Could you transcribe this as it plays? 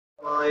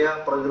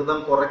പ്രകൃതം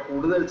കുറെ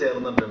കൂടുതൽ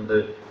ചേർന്നിട്ടുണ്ട്.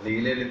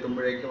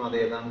 ലീലയിലെത്തുമ്പോഴേക്കും അത്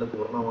ഏതാണ്ട്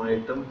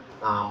പൂർണ്ണമായിട്ടും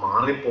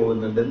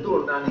മാറിപ്പോകുന്നുണ്ട്.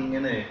 എന്തുകൊണ്ടാണ്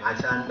ഇങ്ങനെ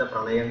ആശാന്റെ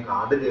പ്രണയം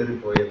കാട്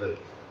കയറിപ്പോയത്?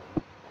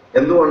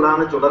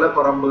 എന്തുകൊണ്ടാണ്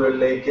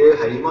ചുടലപ്പറമ്പുകളിലേക്ക്,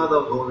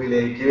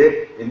 ഹൈമതഭൂവിലേക്ക്,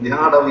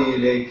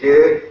 വിന്ധ്യാടവിയിലേക്ക്,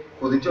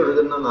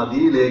 കുതിച്ചൊഴുകുന്ന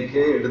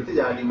നദിയിലേക്ക്, എടുത്തു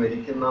ചാടി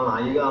മരിക്കുന്ന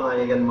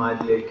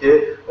നായികാനായകന്മാരിലേക്ക്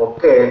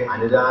ഒക്കെ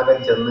അനുരാഗം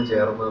ചെന്ന്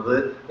ചേർന്നത്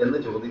എന്ന്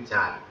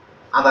ചോദിച്ചാൽ,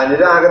 അത്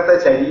അനുരാഗത്തെ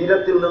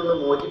ശരീരത്തിൽ നിന്ന്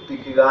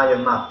മോചിപ്പിക്കുക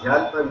എന്ന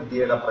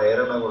അധ്യാത്മവിദ്യയുടെ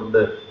പ്രേരണ കൊണ്ട്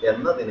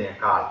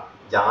എന്നതിനേക്കാൾ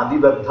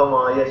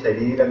ജാതിബദ്ധമായ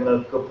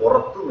ശരീരങ്ങൾക്ക്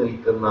പുറത്തു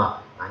നിൽക്കുന്ന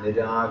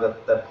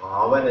അനുരാഗത്തെ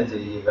ഭാവന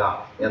ചെയ്യുക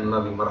എന്ന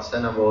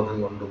വിമർശനബോധം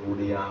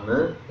കൊണ്ടുകൂടിയാണ്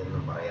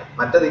എന്നും പറയാം.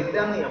 മറ്റതില്ല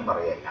എന്ന് ഞാൻ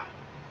പറയല്ല.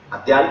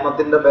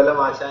 അധ്യാത്മത്തിന്റെ ബലം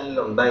ആശാനിൽ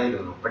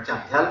ഉണ്ടായിരുന്നു. പക്ഷെ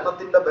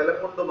അധ്യാത്മത്തിന്റെ ബലം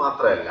കൊണ്ട്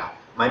മാത്രമല്ല,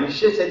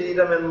 മനുഷ്യ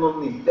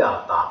ശരീരമെന്നൊന്നും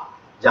ഇല്ലാത്ത,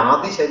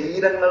 ജാതി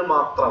ശരീരങ്ങൾ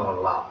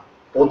മാത്രമുള്ള,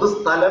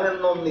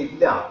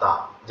 പൊതുസ്ഥലമെന്നൊന്നില്ലാത്ത,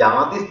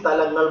 ജാതി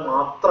സ്ഥലങ്ങൾ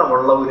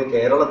മാത്രമുള്ള ഒരു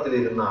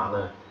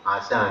കേരളത്തിലിരുന്നാണ്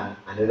ആശാൻ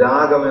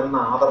അനുരാഗമെന്ന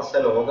ആദർശ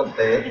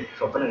ലോകത്തെ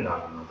സ്വപ്നം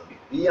കാണുന്നത്.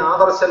 ഈ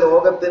ആദർശ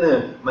ലോകത്തിന്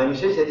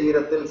മനുഷ്യ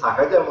ശരീരത്തിൽ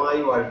സഹജമായി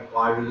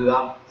വാഴുക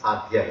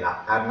സാധ്യമല്ല.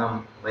 കാരണം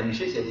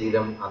മനുഷ്യ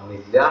ശരീരം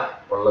അന്നില്ല,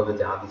 ഉള്ളത്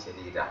ജാതി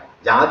ശരീരം.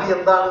 ജാതി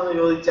എന്താണെന്ന്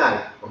ചോദിച്ചാൽ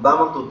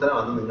ഒന്നാമത്തെ ഉത്തരം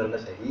അത്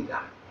നിങ്ങളുടെ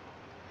ശരീരമാണ്.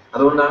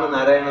 അതുകൊണ്ടാണ്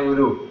നാരായണ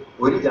ഗുരു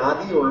ഒരു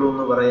ജാതിയേ ഉള്ളൂ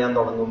എന്ന് പറയാൻ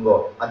തുടങ്ങുമ്പോൾ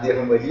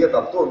അദ്ദേഹം വലിയ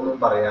തത്വമൊന്നും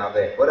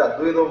പറയാതെ, ഒരു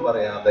അദ്വൈതവും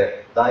പറയാതെ,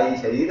 ഈ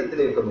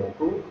ശരീരത്തിലേക്ക്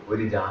നോക്കൂ,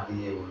 ഒരു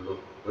ജാതിയേ ഉള്ളൂ,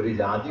 ഒരു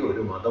ജാതി,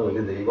 ഒരു മതം,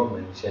 ഒരു ദൈവം,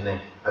 മനുഷ്യന്.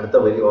 അടുത്ത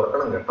വരി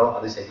ഓർക്കണം കേട്ടോ,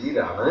 അത്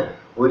ശരീരമാണ്.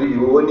 ഒരു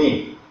യോനി,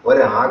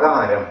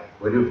 ഒരാകാരം,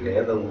 ഒരു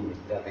ഭേദവും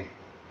ഇല്ലതിൽ.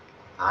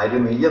 ആര്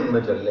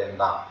മെയ്യെന്ന്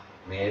ചൊല്ലേണ്ട,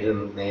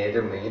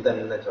 നേര് മെയ്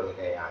തന്നെ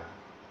ചൊല്ലുകയാണ്.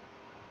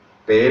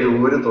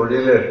 പേരൂര്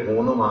തൊഴില്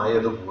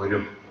മൂന്നുമായത്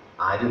പോരും.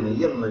 ആര്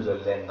നീയെന്ന്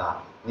ചൊല്ലേണ്ട,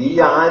 നീ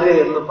ആര്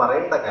എന്ന്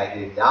പറയേണ്ട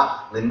കാര്യമില്ല.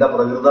 നിന്റെ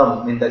പ്രകൃതം,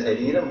 നിന്റെ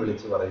ശരീരം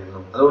വിളിച്ചു പറയുന്നു.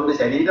 അതുകൊണ്ട്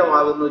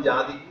ശരീരമാകുന്നു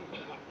ജാതി.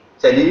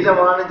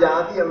 ശരീരമാണ്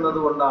ജാതി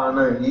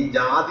എന്നതുകൊണ്ടാണ് ഈ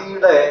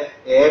ജാതിയുടെ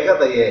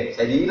ഏകതയെ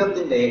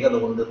ശരീരത്തിന്റെ ഏകത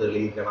കൊണ്ട്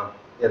തെളിയിക്കണം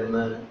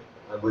എന്ന്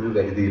ഗുരു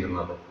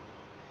കരുതിയിരുന്നത്.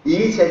 ഈ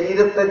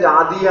ശരീരത്തെ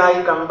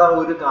ജാതിയായി കണ്ട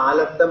ഒരു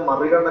കാലത്തെ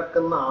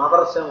മറികടക്കുന്ന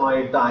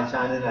ആദർശമായിട്ട്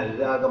ആശാനിന്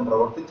അനുരാഗം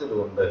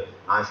പ്രവർത്തിച്ചതുകൊണ്ട്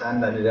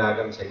ആശാന്റെ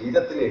അനുരാഗം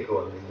ശരീരത്തിലേക്ക്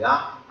വന്നില്ല.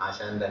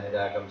 ആശാന്റെ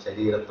അനുരാഗം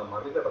ശരീരത്തെ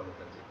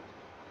മറികടന്നിട്ടുണ്ട്.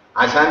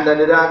 ആശാന്റെ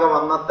അനുരാഗം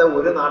അന്നത്തെ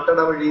ഒരു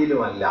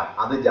നാട്ടിടവഴിയിലുമല്ല.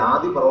 അത്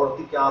ജാതി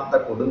പ്രവർത്തിക്കാത്ത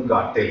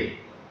കൊടുങ്കാട്ടിൽ,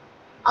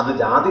 അത്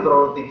ജാതി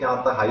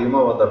പ്രവർത്തിക്കാത്ത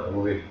ഹൈമവത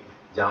ഭൂവിൽ,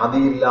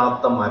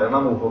 ജാതിയില്ലാത്ത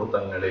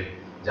മരണമുഹൂർത്തങ്ങളിൽ,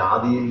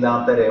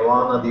 ജാതിയില്ലാത്ത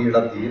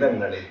രവാനദിയുടെ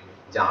തീരങ്ങളിൽ,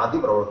 ജാതി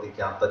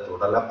പ്രവർത്തിക്കാത്ത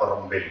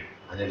ചുടലപ്പറമ്പിൽ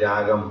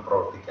അനുരാഗം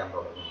പ്രവർത്തിക്കാൻ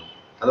തുടങ്ങുന്നു.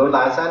 അതുകൊണ്ട്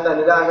ആശാന്റെ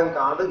അനുരാഗം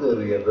കാട്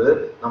കയറിയത്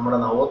നമ്മുടെ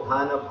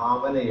നവോത്ഥാന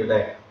ഭാവനയുടെ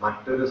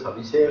മറ്റൊരു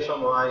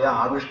സവിശേഷമായ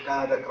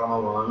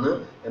ആവിഷ്കാരക്രമമാണ്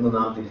എന്ന്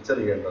നാം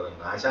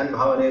തിരിച്ചറിയേണ്ടതുണ്ട്. ആശാൻ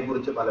ഭാവനയെ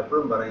കുറിച്ച്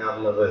പലപ്പോഴും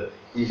പറയാറുള്ളത്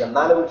ഈ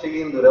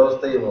ചണ്ടാലഭിക്ഷയും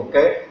ദുരവസ്ഥയും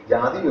ഒക്കെ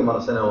ജാതി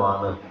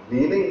വിമർശനമാണ്,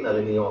 ലീലയും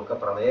നളിനിയും ഒക്കെ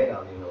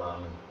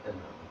പ്രണയകാവ്യങ്ങളാണ്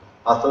എന്നാണ്.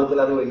 വാസ്തവത്തിൽ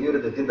അത് വലിയൊരു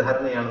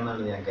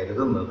തെറ്റിദ്ധാരണയാണെന്നാണ് ഞാൻ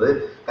കരുതുന്നത്.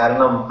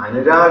 കാരണം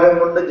അനുരാഗം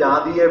കൊണ്ട്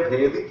ജാതിയെ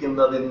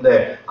ഭേദിക്കുന്നതിന്റെ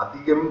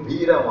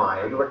അതിഗംഭീരമായ,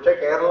 ഒരുപക്ഷെ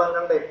കേരളം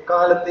കണ്ട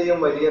എക്കാലത്തെയും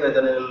വലിയ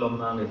രചനകളിൽ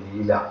ഒന്നാണ്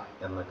ലീല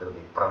എന്ന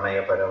കൃതി.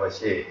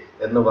 പ്രണയപരവശേ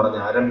എന്ന് പറഞ്ഞ്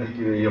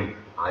ആരംഭിക്കുകയും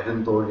ആരും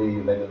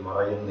തോഴിയിടയിൽ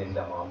മറയുന്നില്ല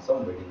മാംസം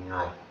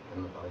വെടിഞ്ഞാൽ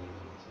എന്ന്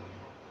പറയുകയും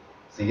ചെയ്യുന്നു.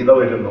 സീത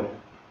വരുന്നു.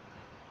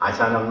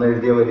 ആശാൻ അന്ന്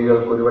എഴുതിയ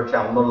വരികൾക്ക് ഒരുപക്ഷെ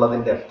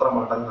അന്നുള്ളതിന്റെ എത്ര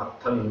മടങ്ങ്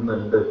അർത്ഥം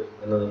ഇന്നുണ്ട്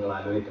എന്ന് നിങ്ങൾ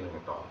ആലോചിക്കണം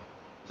കേട്ടോ.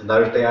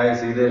 ചിന്താവിഷ്ടയായ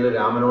സീതയിൽ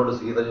രാമനോട്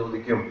സീത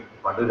ചോദിക്കും,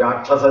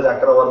 പടുരാക്ഷസ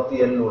ചക്രവർത്തി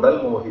എന്നുടൽ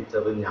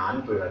മോഹിച്ചത് ഞാൻ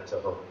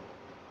പിഴച്ചതോ?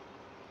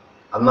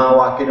 അന്ന് ആ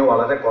വാക്കിന്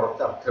വളരെ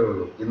കുറച്ച് അർത്ഥമേ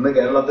ഉള്ളൂ. ഇന്ന്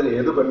കേരളത്തിൽ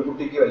ഏത്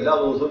പെൺകുട്ടിക്കും എല്ലാ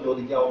ദിവസവും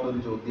ചോദിക്കാവുന്ന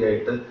ഒരു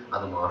ചോദ്യമായിട്ട്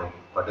അത് മാറി.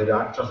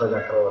 പടുരാക്ഷസ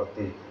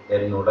ചക്രവർത്തി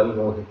എന്നുടൽ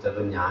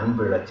മോഹിച്ചത് ഞാൻ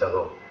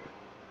പിഴച്ചതോ?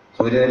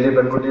 സൂര്യനെല്ലി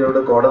പെൺകുട്ടിയോട്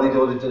കോടതി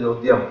ചോദിച്ച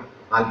ചോദ്യം,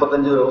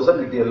 45 ദിവസം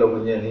കിട്ടിയല്ലോ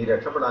കുഞ്ഞെ, നീ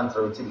രക്ഷപ്പെടാൻ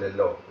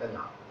ശ്രമിച്ചില്ലല്ലോ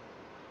എന്നാണ്.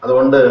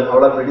 അതുകൊണ്ട്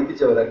അവളെ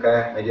പീഡിപ്പിച്ചവരൊക്കെ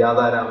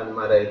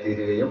മര്യാദാരാമന്മാരായി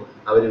തീരുകയും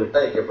അവർ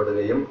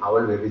വിട്ടയക്കപ്പെടുകയും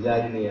അവൾ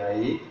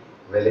വ്യഭിചാരിണിയായി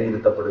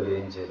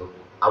വിലയിരുത്തപ്പെടുകയും ചെയ്തു.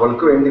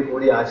 അവൾക്ക് വേണ്ടി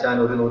കൂടി ആശാൻ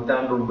ഒരു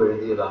നൂറ്റാണ്ട് മുമ്പ്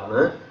എഴുതിയതാണ്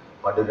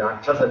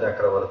പടുരാക്ഷസ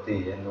ചക്രവർത്തി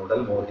എന്നുടൽ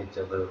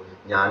മോഹിച്ചത്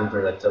ഞാൻ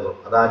പിഴച്ചതോ.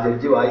 അത് ആ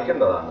ജഡ്ജി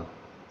വായിക്കേണ്ടതാണ്.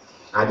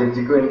 ആ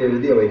ജഡ്ജിക്ക് വേണ്ടി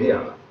എഴുതിയ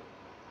വരിയാണ്.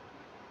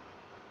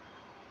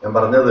 ഞാൻ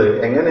പറഞ്ഞത്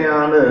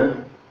എങ്ങനെയാണ്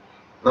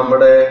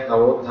നമ്മുടെ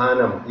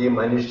നവോത്ഥാനം ഈ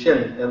മനുഷ്യൻ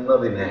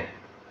എന്നതിനെ,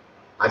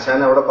 ആശാൻ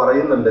അവിടെ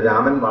പറയുന്നുണ്ട്,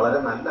 രാമൻ വളരെ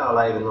നല്ല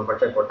ആളായിരുന്നു,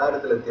 പക്ഷെ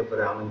കൊട്ടാരത്തിലെത്തിയപ്പോൾ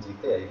രാമൻ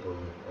ചീത്തയായി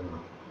പോയി എന്ന്.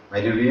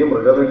 മരുവിയും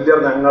മൃഗതുല്യർ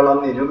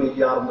ഞങ്ങളന്ന്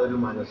ഇരുമെയ്യാർന്നൊരു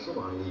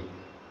മനസ്സുമായി,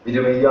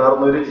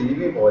 ഇരുമെയ്യാർന്നൊരു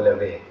ജീവി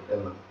പോലവേ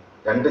എന്ന്.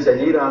 2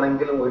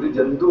 ശരീരമാണെങ്കിലും ഒരു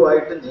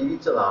ജന്തുവായിട്ട്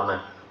ജീവിച്ചതാണ്.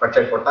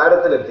 പക്ഷെ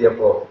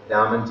കൊട്ടാരത്തിലെത്തിയപ്പോ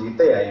രാമൻ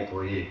ചീത്തയായി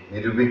പോയി.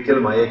 നിരൂപിക്കൽ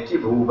മയക്കി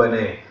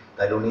ഭൂപനെ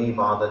തരുണീ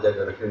പാദജ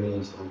ഗർഹിണീ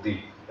ശ്രുതി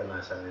എന്ന്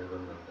ആശാൻ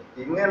എഴുതുന്നുണ്ട്.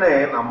 ഇങ്ങനെ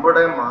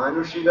നമ്മുടെ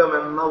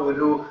മാനുഷികമെന്ന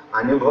ഒരു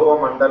അനുഭവ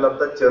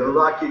മണ്ഡലത്തെ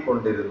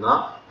ചെറുതാക്കിക്കൊണ്ടിരുന്ന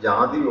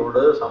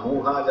ജാതിയോട്,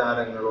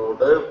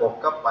 സമൂഹാചാരങ്ങളോട്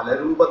ഒക്കെ പല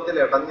രൂപത്തിൽ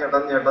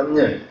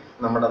ഇടഞ്ഞ്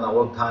നമ്മുടെ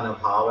നവോത്ഥാന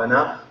ഭാവന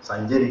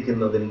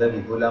സഞ്ചരിക്കുന്നതിൻ്റെ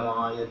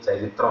വിപുലമായ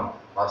ചരിത്രം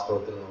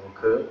വാസ്തവത്തിൽ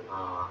നമുക്ക്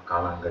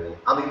കാണാൻ കഴിയും.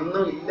 അത്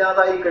ഇന്നും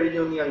ഇല്ലാതായി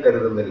കഴിഞ്ഞു എന്ന് ഞാൻ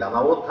കരുതുന്നില്ല.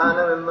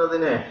 നവോത്ഥാനം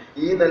എന്നതിനെ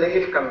ഈ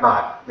നിലയിൽ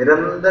കണ്ടാൽ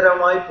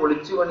നിരന്തരമായി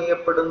പൊളിച്ചു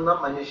പണിയപ്പെടുന്ന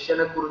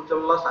മനുഷ്യനെ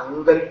കുറിച്ചുള്ള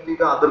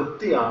സാങ്കല്പിക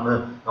അതിർത്തിയാണ്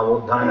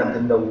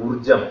നവോത്ഥാനത്തിന്റെ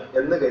ഊർജം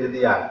എന്ന്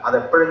കരുതിയാൽ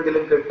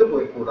അതെപ്പോഴെങ്കിലും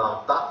കെട്ടുപോയി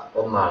കൂടാത്ത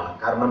ഒന്നാണ്.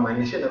 കാരണം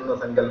മനുഷ്യൻ എന്ന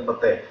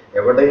സങ്കല്പത്തെ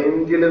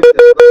എവിടെയെങ്കിലും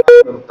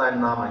നിർത്താൻ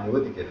നാം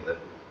അനുവദിക്കരുത്.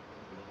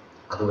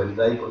 അത്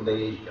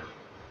വലുതായിക്കൊണ്ടേയിരിക്കണം.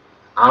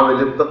 ആ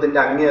വലുപ്പത്തിന്റെ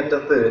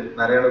അങ്ങേയറ്റത്ത്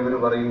നാരായണഗുരു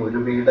പറയും, ഒരു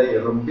വീട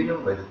എറുമ്പിനും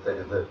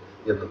വരുത്തരുത്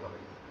എന്ന്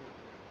പറയും.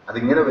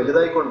 അതിങ്ങനെ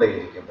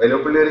വലുതായിക്കൊണ്ടേയിരിക്കും.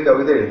 വൈലോപ്പിള്ളി ഒരു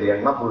കവിത എഴുതി,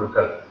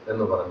 എണ്ണപ്പുഴുക്കൾ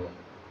എന്ന് പറഞ്ഞു.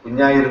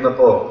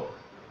 കുഞ്ഞായിരുന്നപ്പോ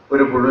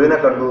ഒരു പുഴുവിനെ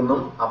കണ്ടു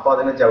എന്നും അപ്പൊ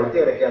അതിനെ ചവിട്ടി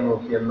അരയ്ക്കാൻ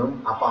നോക്കിയെന്നും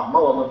അപ്പൊ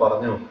അമ്മ വന്ന്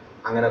പറഞ്ഞു,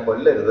 അങ്ങനെ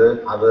കൊല്ലരുത്,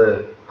 അത്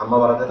അമ്മ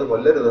പറഞ്ഞത്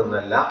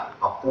കൊല്ലരുതെന്നല്ല,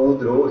 അപ്പൂ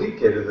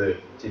ദ്രോഹിക്കരുത്,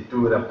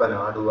 ചിറ്റൂരപ്പൻ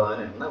ആടുവാൻ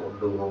എണ്ണ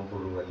കൊണ്ടുപോകും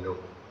പുഴുവല്ലോ,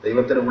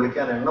 ദൈവത്തിന്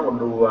വിളിക്കാൻ എണ്ണ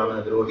കൊണ്ടുപോവാണ്,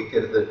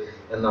 ദ്രോഹിക്കരുത്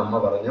എന്ന് അമ്മ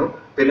പറഞ്ഞു.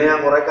 പിന്നെ ഞാൻ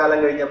കുറെ കാലം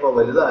കഴിഞ്ഞപ്പോൾ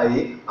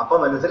വലുതായി. അപ്പൊ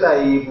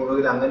മനസ്സിലായി ഈ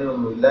പുഴുവിൽ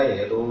അങ്ങനെയൊന്നുമില്ല,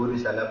 ഏതോ ഒരു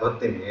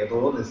ശലഭത്തിൻ, ഏതോ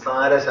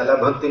നിസ്സാര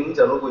ശലഭത്തിൻ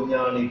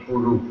ചെറുകുഞ്ഞാണി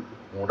പുഴു,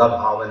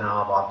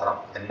 മൂഢഭാവനാപാത്രം.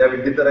 എന്റെ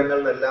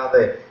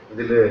വിഡ്ഢിത്തരങ്ങളിലല്ലാതെ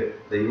ഇതില്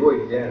ദൈവം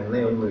ഇല്ല,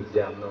 എണ്ണയൊന്നും ഇല്ല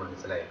എന്ന്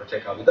മനസ്സിലായി. പക്ഷെ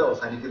കവിത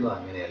അവസാനിക്കുന്നത്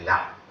അങ്ങനെയല്ല.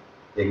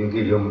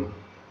 എങ്കിലും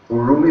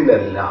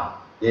പുഴുവിലല്ല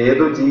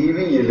ഏതു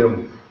ജീവിയിലും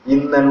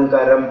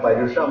ഇന്നൻകരം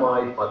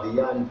പരുഷമായി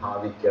പതിയാൻ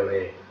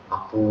ഭാവിക്കവേ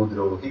അപ്പൂ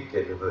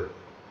ദ്രോഹിക്കരുത്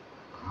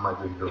അമ്മ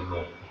ചൊല്ലുന്നു.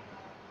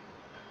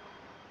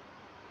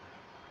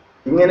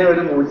 ഇങ്ങനെ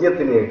ഒരു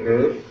മൂല്യത്തിലേക്ക്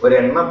ഒരു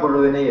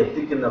എണ്ണപ്പുഴുവിനെ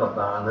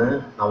എത്തിക്കുന്നിടത്താണ്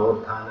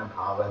നവോത്ഥാന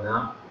ഭാവന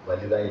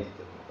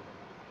വലുതായിരിക്കുന്നത്.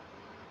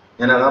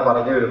 ഞാനതാ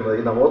പറഞ്ഞു വരുന്നത്.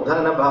 ഈ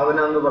നവോത്ഥാന ഭാവന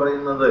എന്ന്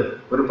പറയുന്നത്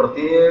ഒരു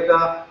പ്രത്യേക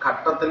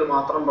ഘട്ടത്തിൽ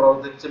മാത്രം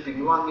പ്രവർത്തിച്ച്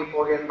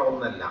പിൻവാങ്ങിപ്പോകേണ്ട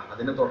ഒന്നല്ല.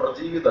 അതിന്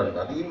തുടർജീവിതമുണ്ട്.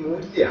 അത് ഈ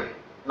മൂല്യം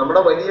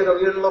നമ്മുടെ വലിയ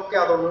കവികളിലൊക്കെ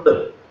അതുണ്ട്.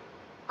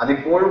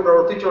 അതിപ്പോഴും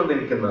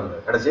പ്രവർത്തിച്ചുകൊണ്ടിരിക്കുന്നുണ്ട്.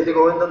 എടശ്ശേരി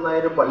ഗോവിന്ദൻ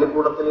നായർ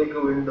പള്ളിക്കൂടത്തിലേക്ക്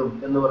വീണ്ടും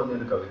എന്ന്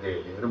പറഞ്ഞൊരു കവിത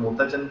എഴുതി. ഒരു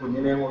മുത്തച്ഛൻ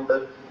കുഞ്ഞിനെ കൊണ്ട്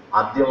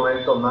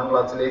ആദ്യമായിട്ട് 1ാം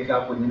ക്ലാസ്സിലേക്ക് ആ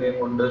കുഞ്ഞിനെ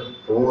കൊണ്ട്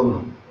പോകുന്നു.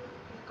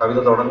 കവിത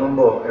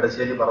തുടങ്ങുമ്പോൾ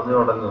എടശ്ശേരി പറഞ്ഞു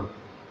തുടങ്ങും,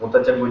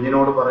 മുത്തച്ഛൻ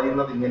കുഞ്ഞിനോട്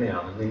പറയുന്നത്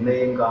ഇങ്ങനെയാണ്: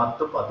 നിന്നെയും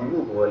കാത്ത്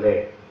പതിവ് പോലെ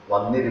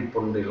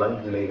വന്നിരിപ്പുണ്ട് ഇളം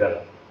കിളികൾ,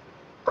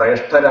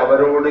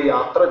 പ്രേഷ്ഠരവരോട്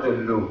യാത്ര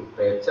ചൊല്ലൂ,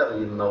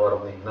 പേച്ചറിയുന്നവർ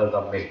നിങ്ങൾ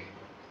തമ്മിൽ.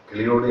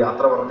 കിളിയോട്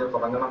യാത്ര പറഞ്ഞ്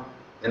തുടങ്ങണം.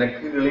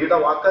 നിനക്ക് കിളിയുടെ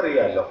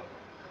വാക്കറിയാലോ,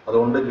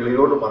 അതുകൊണ്ട്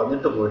കിളിയോട്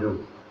പറഞ്ഞിട്ട് പോരൂ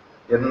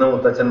എന്ന്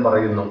മുത്തച്ഛൻ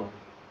പറയുന്നു.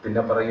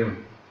 പിന്നെ പറയും,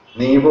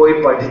 നീ പോയി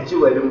പഠിച്ചു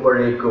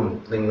വരുമ്പോഴേക്കും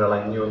നിങ്ങൾ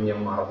അന്യോന്യം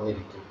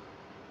മറന്നിരിക്കും.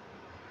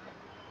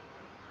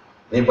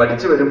 നീ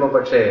പഠിച്ചു വരുമ്പോ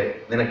പക്ഷേ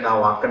നിനക്ക് ആ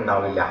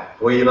വാക്കുണ്ടാവില്ല.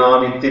 പോയി നാം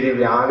ഇത്തിരി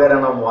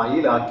വ്യാകരണം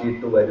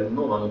വായിലാക്കിയിട്ട്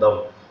വരുന്നു മന്ദം,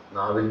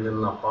 നാവിൽ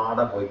നിന്ന്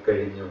അപ്പാടെ പോയി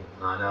കഴിഞ്ഞു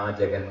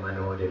നാനാജഗൻ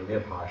മനോരമ്യ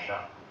ഭാഷ.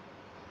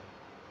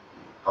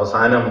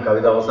 അവസാനം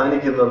കവിത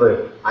അവസാനിക്കുന്നത്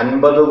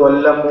 50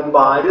 കൊല്ലം മുമ്പ്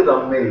ആര്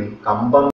തമ്മിൽ കമ്പം